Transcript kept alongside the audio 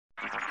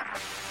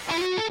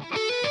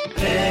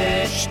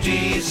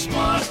HT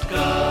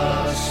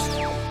Smartcast.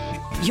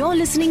 You're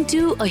listening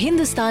to a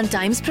Hindustan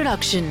Times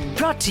production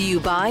brought to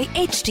you by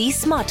HT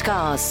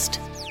Smartcast.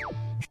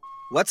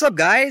 What's up,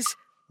 guys?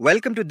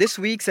 Welcome to this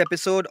week's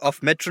episode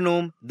of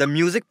Metronome, the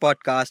music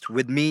podcast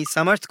with me,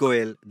 Samarth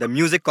Goel, the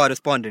music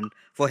correspondent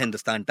for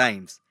Hindustan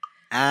Times.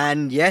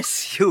 And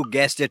yes, you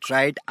guessed it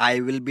right, I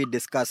will be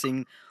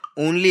discussing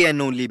only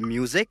and only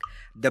music,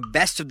 the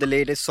best of the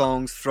latest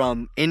songs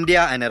from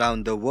India and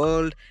around the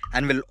world,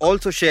 and will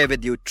also share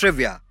with you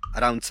trivia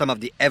around some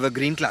of the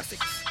evergreen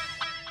classics.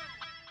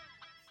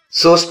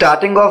 So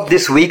starting off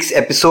this week's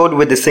episode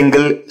with the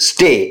single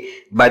Stay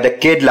by the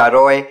Kid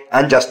Laroi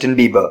and Justin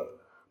Bieber.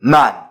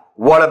 Man,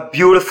 what a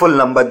beautiful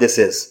number this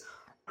is.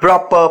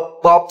 Proper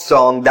pop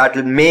song that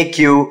will make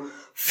you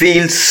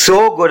feel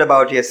so good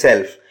about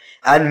yourself.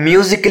 And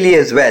musically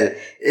as well,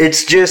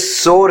 it's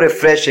just so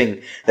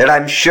refreshing that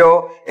I'm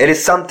sure it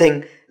is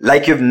something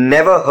like you've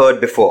never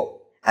heard before.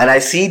 And I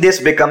see this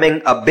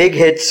becoming a big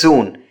hit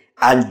soon.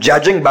 And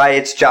judging by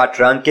its chart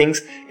rankings,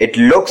 it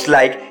looks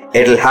like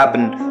it'll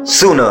happen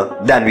sooner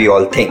than we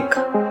all think.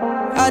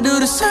 I do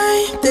the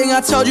same thing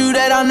I told you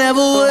that I never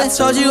would. I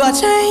told you I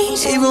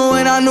changed, even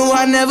when I knew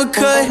I never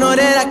could. Know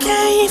that I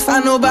can't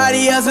find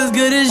nobody else as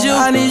good as you.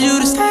 I need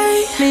you to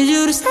stay, need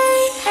you to stay.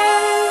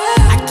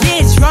 I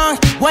get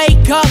drunk,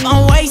 wake up,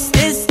 I'm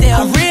wasted still.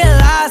 I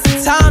realize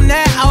the time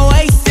that I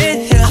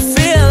wasted here. I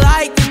feel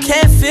like you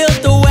can't feel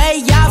the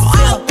way I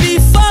feel. I'll be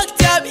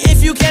fucked up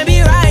if you can't be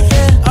right here.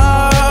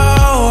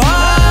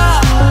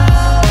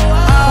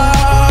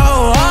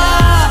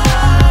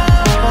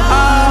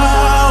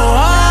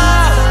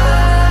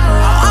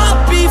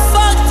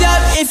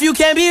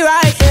 Can't be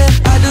right, yeah.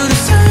 I do the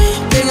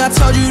same thing I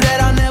told you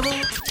that I never.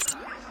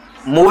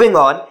 Moving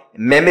on,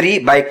 Memory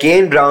by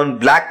Kane Brown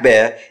Black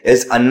Bear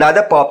is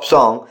another pop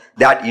song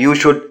that you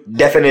should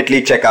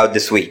definitely check out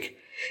this week.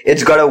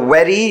 It's got a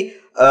very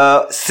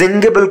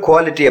singable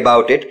quality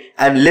about it,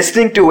 and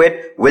listening to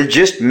it will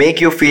just make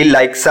you feel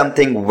like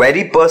something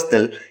very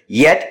personal,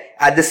 yet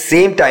at the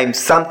same time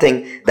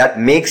something that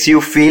makes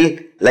you feel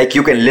like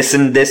you can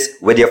listen this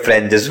with your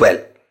friends as well.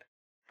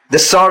 The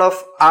sort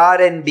of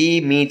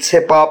R&B meets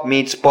hip-hop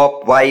meets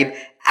pop vibe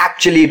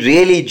actually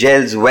really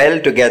gels well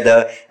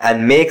together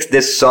and makes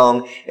this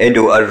song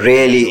into a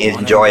really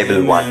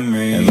enjoyable one.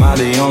 Am I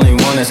the only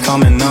one that's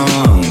coming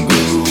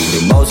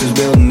unglued? Emotions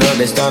building up,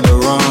 they start to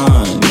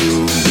run.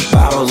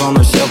 Bottles on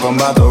the shelf, I'm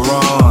about to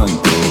run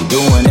through.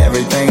 Doing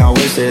everything I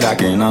wish that I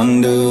can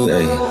undo.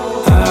 Hey,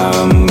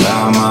 I'm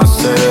by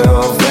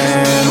myself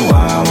and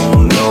why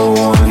won't no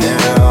one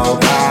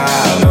help?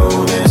 I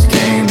know this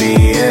can't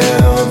be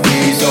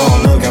healthy, so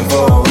I'm looking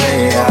for a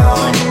way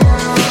out.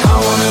 I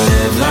wanna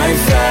live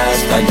life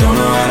fast, I don't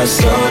know how to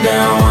slow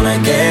down. Wanna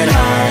get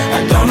high,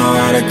 I don't know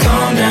how to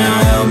calm down.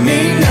 Help me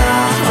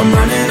now, I'm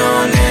running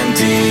on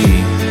empty,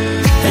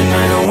 and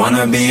I don't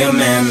wanna be a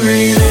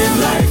memory. Live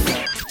life.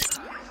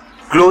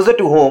 Closer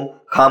to home,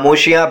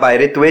 Khamoshiyan by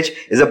Ritwich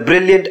is a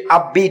brilliant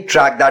upbeat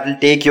track that will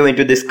take you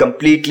into this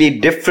completely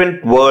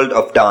different world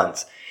of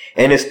dance.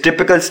 In his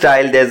typical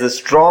style, there's a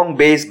strong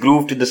bass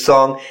groove to the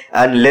song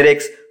and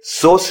lyrics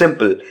so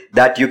simple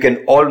that you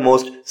can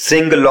almost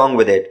sing along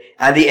with it.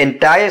 And the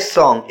entire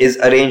song is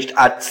arranged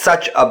at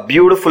such a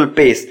beautiful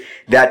pace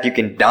that you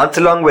can dance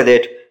along with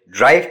it,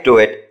 drive to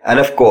it, and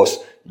of course,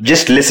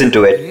 just listen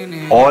to it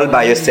all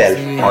by yourself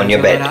on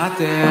your bed.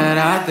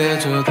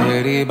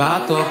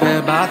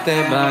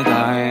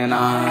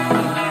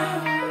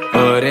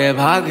 अरे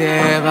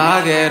भागे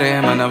भागे रे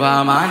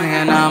मनवा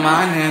माने ना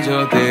माने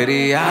जो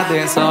तेरी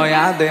यादें सो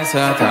यादें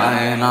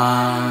सताए ना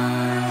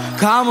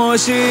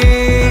खामोशी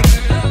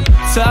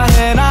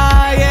सहे ना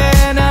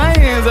ये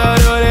नहीं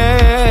जरूरी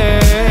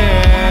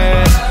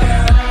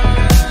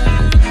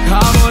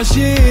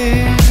खामोशी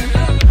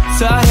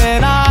सहे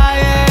ना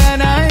ये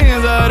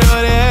नहीं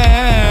जरूरी.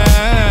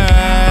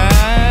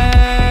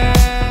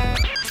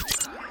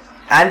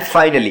 And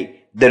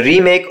finally, the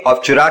remake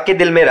of Chura Ke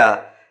Dil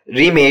Mera,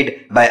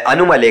 remade by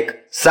Anu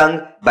Malik,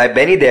 sung by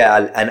Benny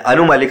Dayal and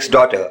Anu Malik's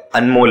daughter,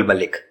 Anmol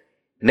Malik.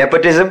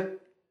 Nepotism?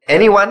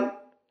 Anyone?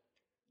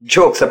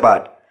 Jokes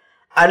apart.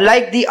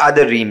 Unlike the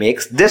other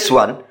remakes, this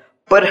one,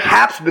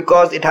 perhaps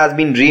because it has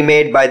been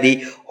remade by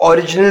the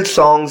original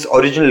song's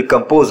original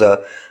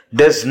composer,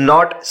 does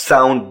not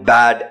sound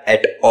bad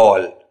at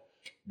all.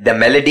 The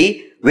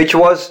melody, which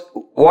was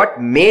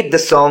what made the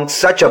song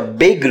such a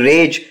big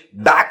rage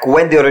back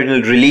when the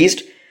original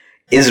released,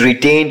 is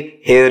retained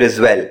here as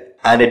well,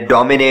 and it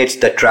dominates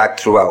the track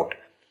throughout.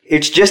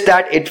 It's just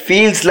that it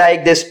feels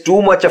like there's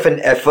too much of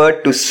an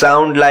effort to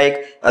sound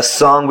like a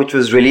song which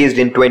was released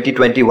in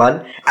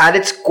 2021, and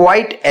it's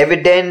quite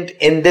evident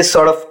in this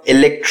sort of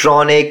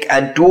electronic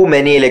and too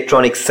many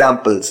electronic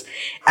samples.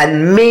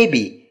 And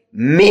maybe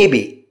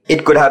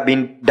it could have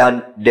been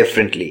done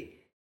differently.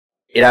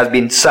 It has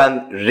been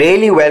sung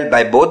really well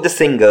by both the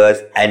singers,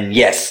 and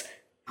yes,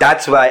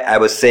 that's why I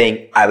was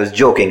saying I was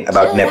joking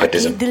about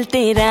nepotism.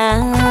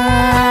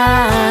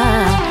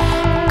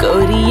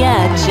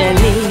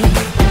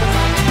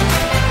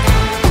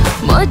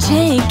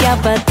 मुझे क्या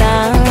पता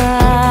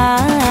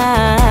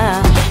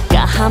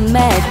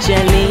मैं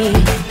चली।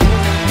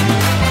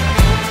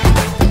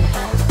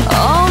 ओ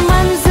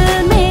मंजिल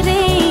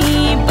मेरी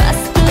बस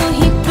तू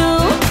ही तू,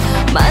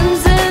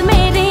 मंजिल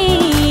मेरी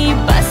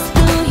बस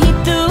तू ही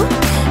तू,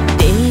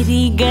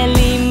 तेरी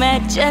गली में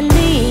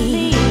चली।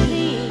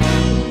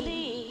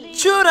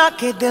 चुरा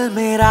के दिल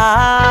मेरा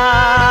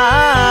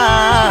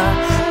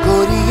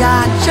गोरिया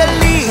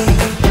चली।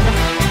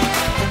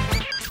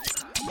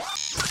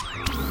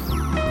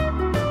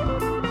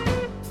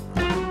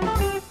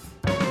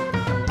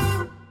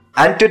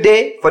 And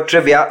today, for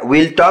trivia,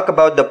 we'll talk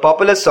about the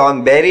popular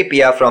song Behri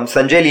Piya from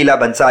Sanjay Leela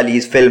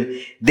Bansali's film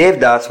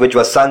Devdas, which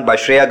was sung by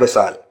Shreya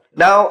Ghosal.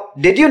 Now,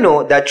 did you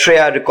know that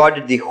Shreya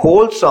recorded the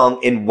whole song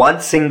in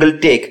one single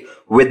take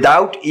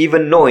without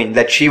even knowing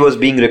that she was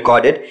being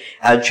recorded,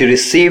 and she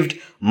received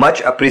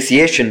much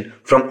appreciation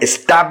from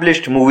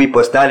established movie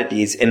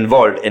personalities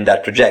involved in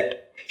that project.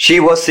 She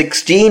was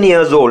 16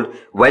 years old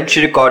when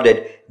she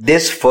recorded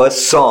this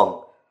first song.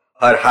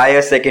 Her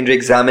higher secondary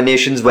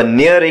examinations were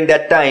nearing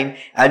that time,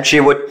 and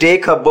she would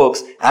take her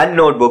books and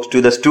notebooks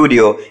to the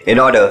studio in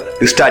order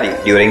to study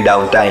during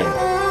downtime.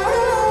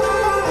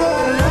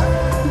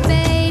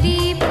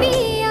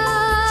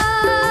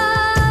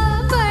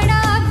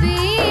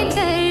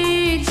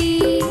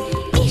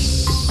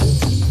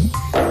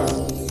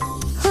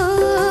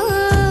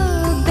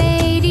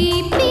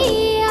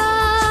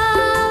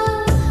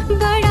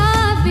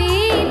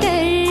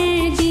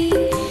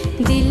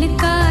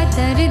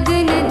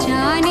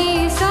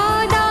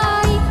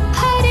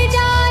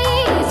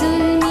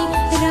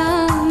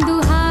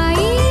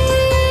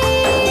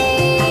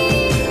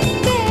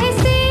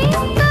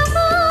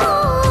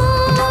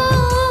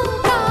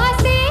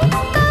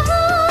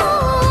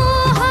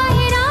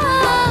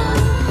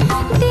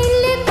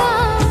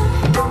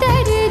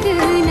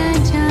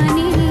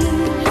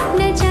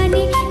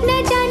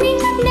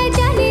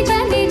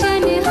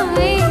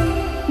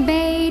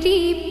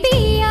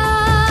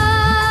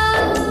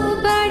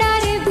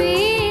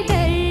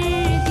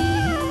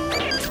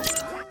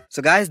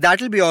 So guys,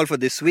 that'll be all for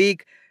this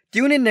week.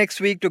 Tune in next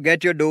week to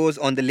get your dose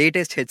on the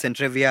latest hits and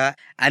trivia.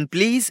 And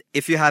please,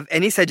 if you have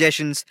any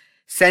suggestions,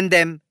 send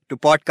them to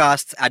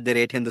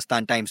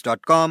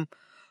podcasts@hindustantimes.com.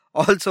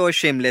 Also, a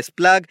shameless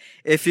plug,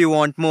 if you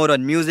want more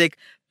on music,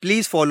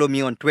 please follow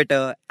me on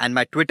Twitter, and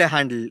my Twitter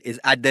handle is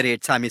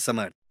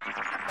 @SamiSamar.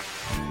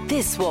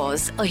 This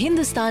was a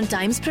Hindustan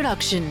Times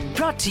production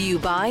brought to you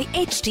by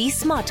HT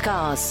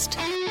Smartcast.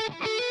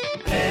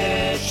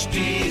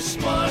 HT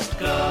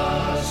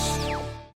Smartcast.